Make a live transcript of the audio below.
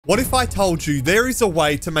What if I told you there is a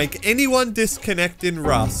way to make anyone disconnect in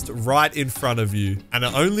Rust right in front of you, and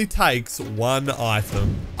it only takes one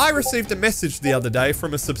item? I received a message the other day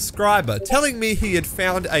from a subscriber telling me he had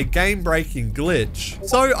found a game-breaking glitch.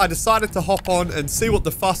 So I decided to hop on and see what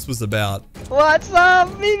the fuss was about. What's up,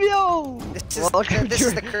 Memeio? This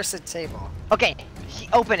is the cursed table. Okay,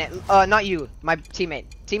 open it. Not you, my teammate.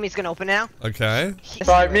 Teammate's gonna open it now. Okay.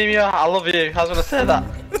 Sorry, Memeio, I love you. I was gonna say that.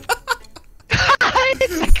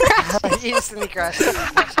 It's a crash. He instantly crashed.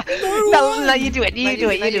 No, you do it. You do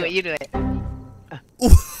it.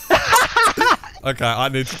 Okay, I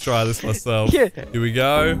need to try this myself. Yeah. Here we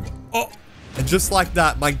go. Oh. And just like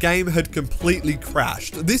that, my game had completely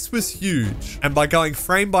crashed. This was huge. And by going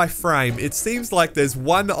frame by frame, it seems like there's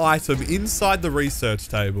one item inside the research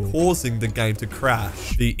table causing the game to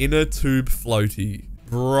crash. The inner tube floaty.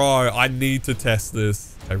 Bro, I need to test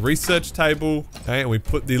this. Okay, research table. Okay, and we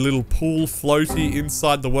put the little pool floaty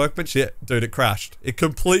inside the workbench. Yeah, dude, it crashed. It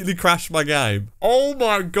completely crashed my game. Oh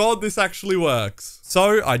my god, this actually works.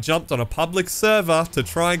 So I jumped on a public server to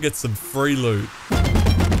try and get some free loot.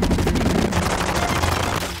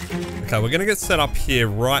 Okay, we're gonna get set up here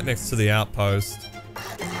right next to the outpost.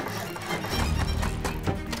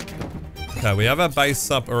 Okay, we have our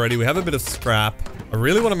base up already. We have a bit of scrap. I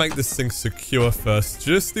really want to make this thing secure first,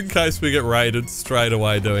 just in case we get raided straight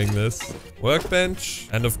away doing this. Workbench.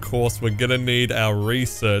 And of course, we're gonna need our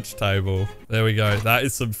research table. There we go. That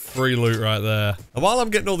is some free loot right there. And while I'm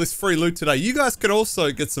getting all this free loot today, you guys can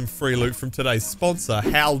also get some free loot from today's sponsor,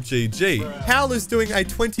 Howl GG. Howl is doing a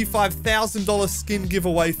 $25,000 skin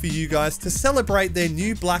giveaway for you guys to celebrate their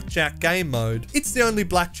new Blackjack game mode. It's the only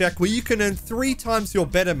Blackjack where you can earn 3 times your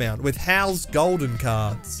bet amount with Howl's golden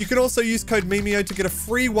cards. You can also use code Memeio to get a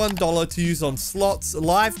free $1 to use on slots,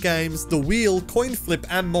 live games, the wheel, coin flip,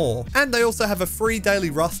 and more. And they also have a free daily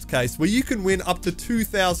Rust case where you can win up to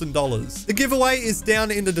 $2,000. The giveaway is down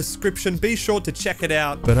in the description. Be sure to check it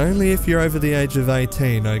out. But only if you're over the age of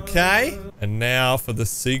 18, okay? And now for the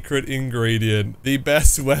secret ingredient. The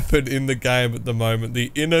best weapon in the game at the moment.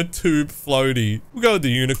 The inner tube floaty. We'll go with the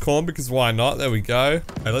unicorn because why not? There we go.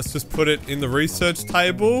 Okay, let's just put it in the research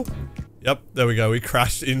table. Yep, there we go. We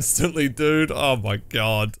crashed instantly, dude. Oh my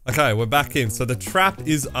god. Okay, we're back in. So the trap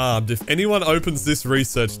is armed. If anyone opens this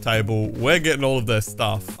research table, we're getting all of their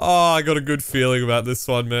stuff. Oh, I got a good feeling about this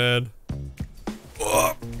one, man.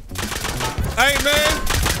 Oh. Hey, man.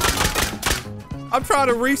 I'm trying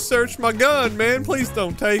to research my gun, man. Please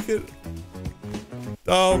don't take it.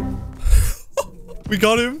 Oh. We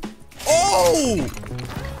got him. Oh!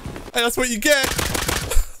 Hey, that's what you get.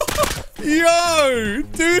 Yo,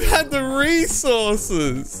 dude had the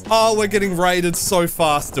resources. Oh, we're getting raided so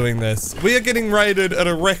fast doing this. We are getting raided at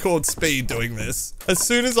a record speed doing this. As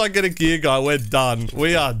soon as I get a gear guy, we're done.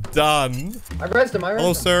 We are done. I rezzed him.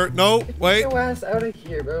 Hello, sir. No, wait. Get your ass out of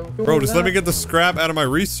here, bro. Bro, just let me get the scrap out of my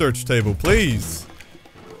research table, please.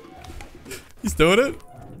 He's doing it.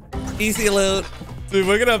 Easy loot. Dude,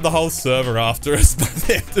 we're gonna have the whole server after us by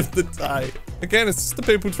the end of the day. Again, it's just the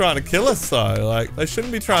people trying to kill us, though. Like, they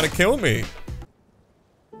shouldn't be trying to kill me.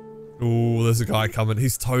 Ooh, there's a guy coming.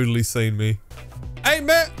 He's totally seen me. Hey,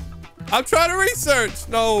 man! I'm trying to research!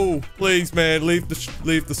 No! Please, man. Leave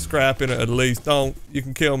the scrap in it at least. Don't. You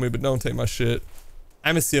can kill me, but don't take my shit.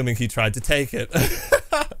 I'm assuming he tried to take it.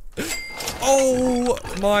 Oh,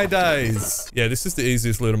 my days. Yeah, this is the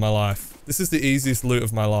easiest loot of my life. This is the easiest loot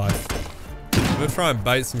of my life. I'm gonna try and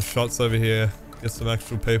bait some shots over here. Get some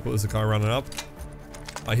actual people. There's a guy running up.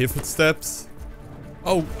 I hear footsteps.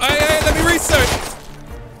 Oh, hey, let me research.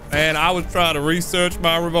 Man, I was trying to research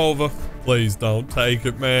my revolver. Please don't take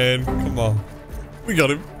it, man. Come on. We got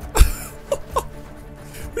him.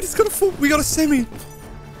 We just got a full. We got a semi.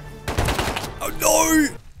 Oh, no.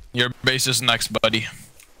 Your base is next, buddy.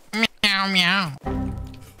 Meow, meow.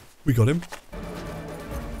 We got him.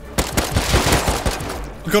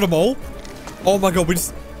 We got them all. Oh, my God.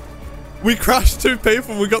 We crashed 2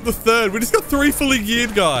 people. We got the 3rd. We just got 3 fully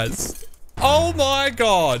geared guys. Oh my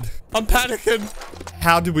god. I'm panicking.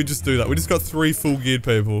 How did we just do that? We just got 3 full geared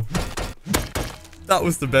people. That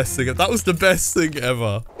was the best thing. That was the best thing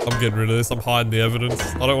ever. I'm getting rid of this. I'm hiding the evidence.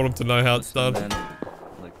 I don't want them to know how it's done. Man,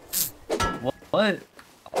 like, what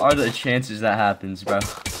are the chances that happens, bro?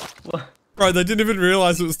 What? Bro, they didn't even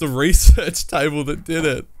realize it was the research table that did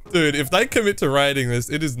it. Dude, if they commit to raiding this,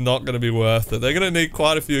 it is not going to be worth it. They're going to need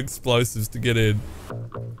quite a few explosives to get in.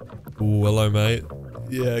 Ooh, hello, mate.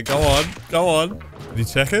 Yeah, go on. Go on. Did he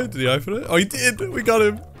check it? Did he open it? Oh, he did. We got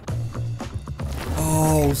him.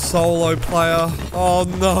 Oh, solo player. Oh,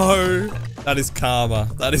 no. That is karma.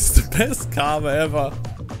 That is the best karma ever.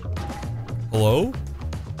 Hello?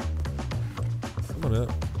 Someone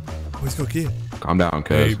out. Oh, he's got gear. Calm down,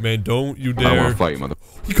 Hey, cuz. man, don't you I don't want dare. to fight you, mother.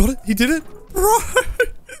 He got it. He did it. Bro.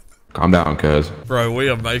 Calm down, cuz. Bro, we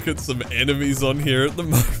are making some enemies on here at the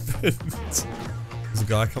moment. There's a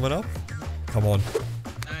guy coming up. Come on.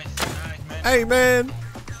 Nice, man. Hey, man.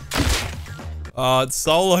 It's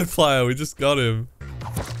solo player. We just got him.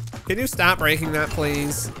 Can you stop breaking that,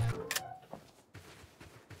 please?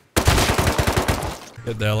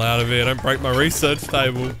 Get the hell out of here. Don't break my research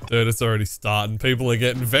table. Dude, it's already starting. People are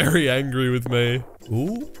getting very angry with me.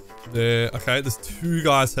 Ooh. There. Okay, there's 2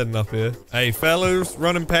 guys heading up here. Hey, fellas,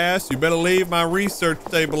 running past. You better leave my research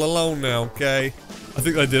table alone now, okay? I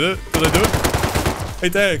think they did it. Did they do it? Hey,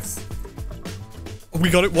 Dex. Oh, we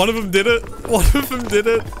got it. One of them did it. One of them did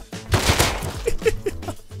it.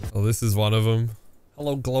 Oh, this is one of them.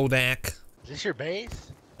 Hello, Glodak. Is this your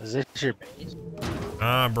base? Is this your base?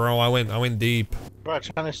 Ah, bro, I went deep. Bro,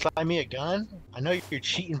 trying to slide me a gun? I know you're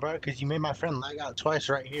cheating, bro, because you made my friend lag out twice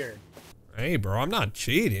right here. Hey, bro, I'm not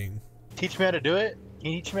cheating. Teach me how to do it?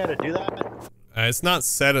 Can you teach me how to do that? It's not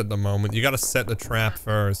set at the moment. You gotta set the trap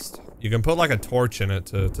first. You can put like a torch in it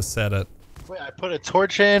to set it. Wait, I put a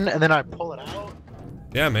torch in and then I pull it out?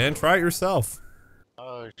 Yeah, man, try it yourself.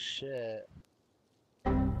 Oh, shit.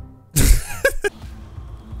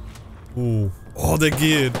 Ooh. Oh, they're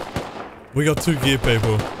geared. We got 2 gear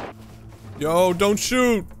people. Yo, don't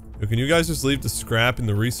shoot. Yo, can you guys just leave the scrap in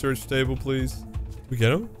the research table, please? Did we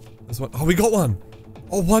get him? There's one. Oh, we got one.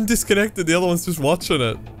 Oh, one disconnected. The other one's just watching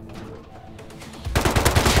it.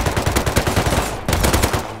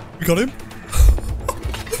 We got him.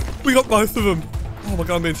 We got both of them. Oh my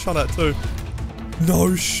god, I'm being shot at too.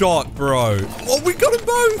 No shot, bro. Oh, we got them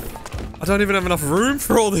both. I don't even have enough room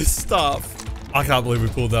for all this stuff. I can't believe we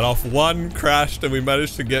pulled that off. One crashed and we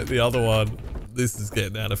managed to get the other one. This is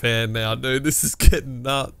getting out of hand now, dude. This is getting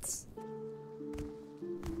nuts.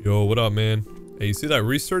 Yo, what up, man? Hey, you see that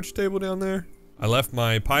research table down there? I left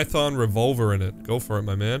my Python revolver in it. Go for it,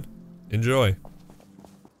 my man. Enjoy.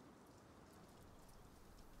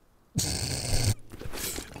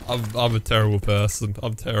 I'm a terrible person.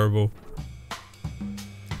 I'm terrible.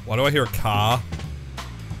 Why do I hear a car?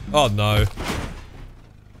 Oh no.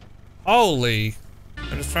 Holy.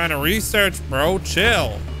 I'm just trying to research, bro.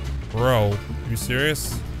 Chill. Bro, are you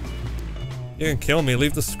serious? You can kill me.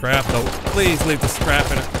 Leave the scrap though. Please leave the scrap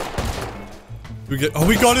in it. Oh,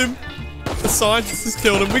 we got him. The scientist has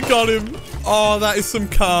killed him. We got him. Oh, that is some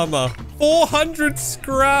karma. 400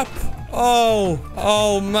 scrap.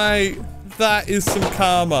 Oh, mate. That is some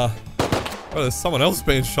karma. Oh, there's someone else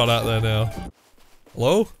being shot out there now.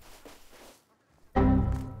 Hello?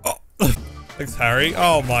 Oh, thanks, Harry.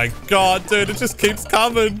 Oh my god, dude, it just keeps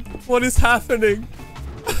coming. What is happening?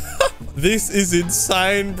 This is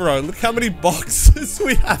insane, bro. Look how many boxes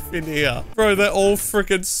we have in here. Bro, they're all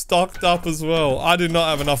freaking stocked up as well. I do not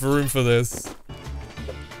have enough room for this.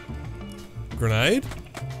 Grenade?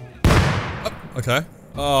 Oh, okay.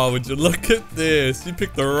 Oh, would you look at this? You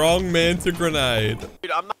picked the wrong man to grenade.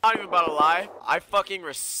 Dude, I'm not even about to lie. I fucking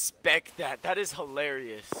respect that. That is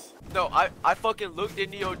hilarious. No, I fucking looked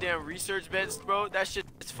into your damn research beds, bro. That shit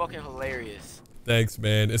is fucking hilarious. Thanks,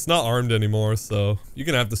 man. It's not armed anymore, so you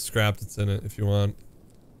can have the scrap that's in it if you want.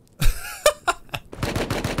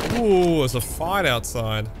 Ooh, there's a fight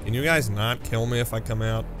outside. Can you guys not kill me if I come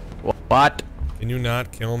out? What? Can you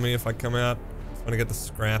not kill me if I come out? I just want to get the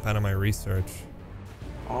scrap out of my research.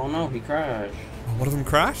 Oh no, he crashed. Oh, one of them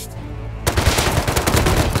crashed?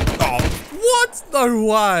 Oh, what? No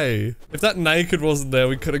way. If that naked wasn't there,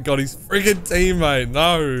 we could have got his friggin' teammate.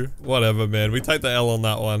 No. Whatever, man. We take the L on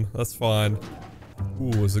that one. That's fine.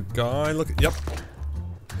 Ooh, there's a guy. Look. Yep.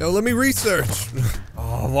 Yo, let me research.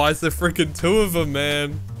 Oh, why is there freaking 2 of them,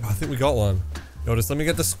 man? Oh, I think we got one. Yo, just let me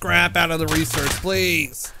get the scrap out of the research,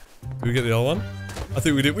 please. Did we get the other one? I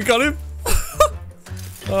think we did. We got him.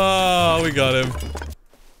 Oh, we got him.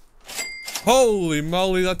 Holy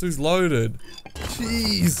moly, that dude's loaded.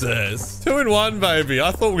 Jesus. 2 in 1, baby.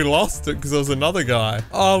 I thought we lost it because there was another guy.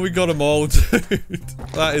 Oh, we got them all, dude.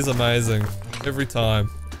 That is amazing. Every time.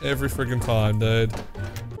 Every freaking time, dude.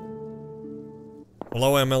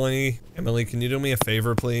 Hello, Emily. Emily, can you do me a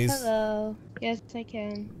favor, please? Hello. Yes, I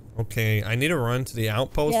can. Okay, I need to run to the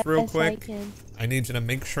outpost real quick. I can. I need you to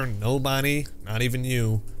make sure nobody, not even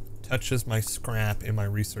you, touches my scrap in my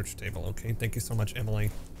research table, okay? Thank you so much, Emily.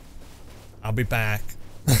 I'll be back.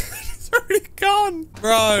 He's already gone.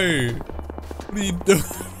 Bro. What are you doing,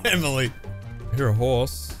 Emily? I hear a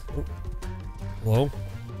horse. Oh. Hello?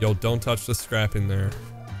 Yo, don't touch the scrap in there.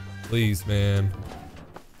 Please, man.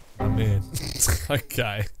 Oh, man.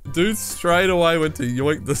 Okay. Dude straight away went to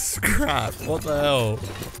yoink the scrap. What the hell?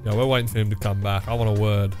 Yeah, we're waiting for him to come back. I want a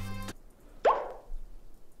word.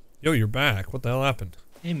 Yo, you're back. What the hell happened?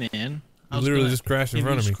 Hey man, You literally just crashed in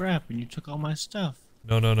front of me. Scrap and you took all my stuff.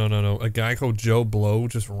 No. A guy called Joe Blow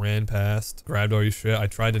just ran past, grabbed all your shit. I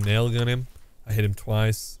tried to nail gun him. I hit him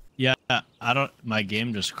twice. Yeah, I don't. My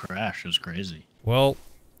game just crashed. It was crazy. Well,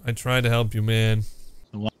 I tried to help you, man.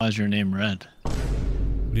 Why is your name Red?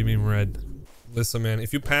 What do you mean red? Listen, man,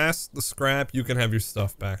 if you pass the scrap, you can have your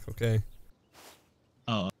stuff back, okay?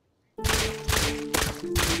 Oh.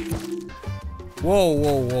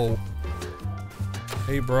 Whoa.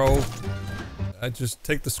 Hey, bro. I just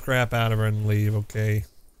take the scrap out of her and leave, okay?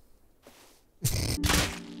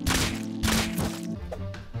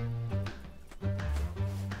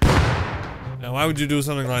 Now, why would you do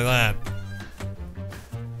something like that?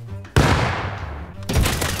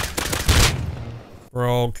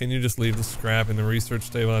 Bro, can you just leave the scrap in the research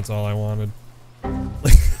table? That's all I wanted.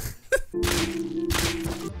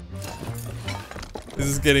 This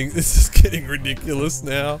is getting ridiculous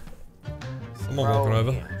now. Someone walking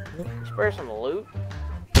over. Spare some loot.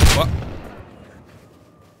 What?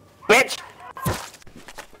 Bitch!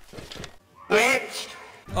 Bitch!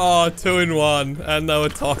 Oh, 2 in 1, and they were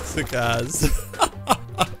toxic as.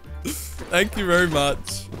 Thank you very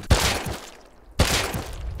much.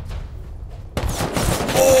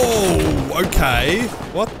 Oh, okay.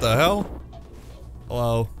 What the hell?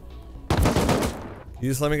 Hello. Can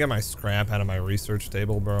you just let me get my scrap out of my research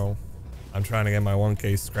table, bro? I'm trying to get my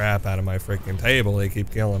 1K scrap out of my freaking table. They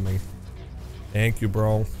keep killing me. Thank you,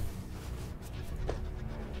 bro.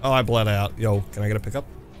 Oh, I bled out. Yo, can I get a pickup?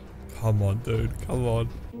 Come on, dude. Come on.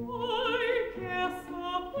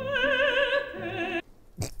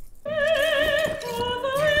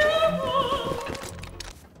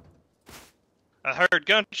 I heard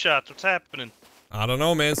gunshots. What's happening? I don't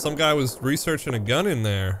know, man. Some guy was researching a gun in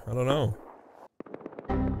there. I don't know.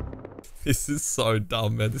 This is so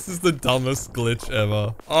dumb, man. This is the dumbest glitch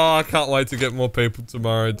ever. Oh, I can't wait to get more people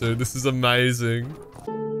tomorrow, dude. This is amazing.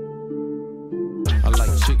 I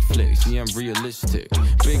like chick flicks, yeah, I'm realistic.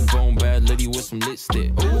 Big bone, bad lady with some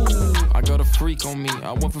lipstick. Ooh, I got a freak on me.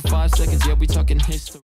 I went for 5 seconds, yeah, we talking history.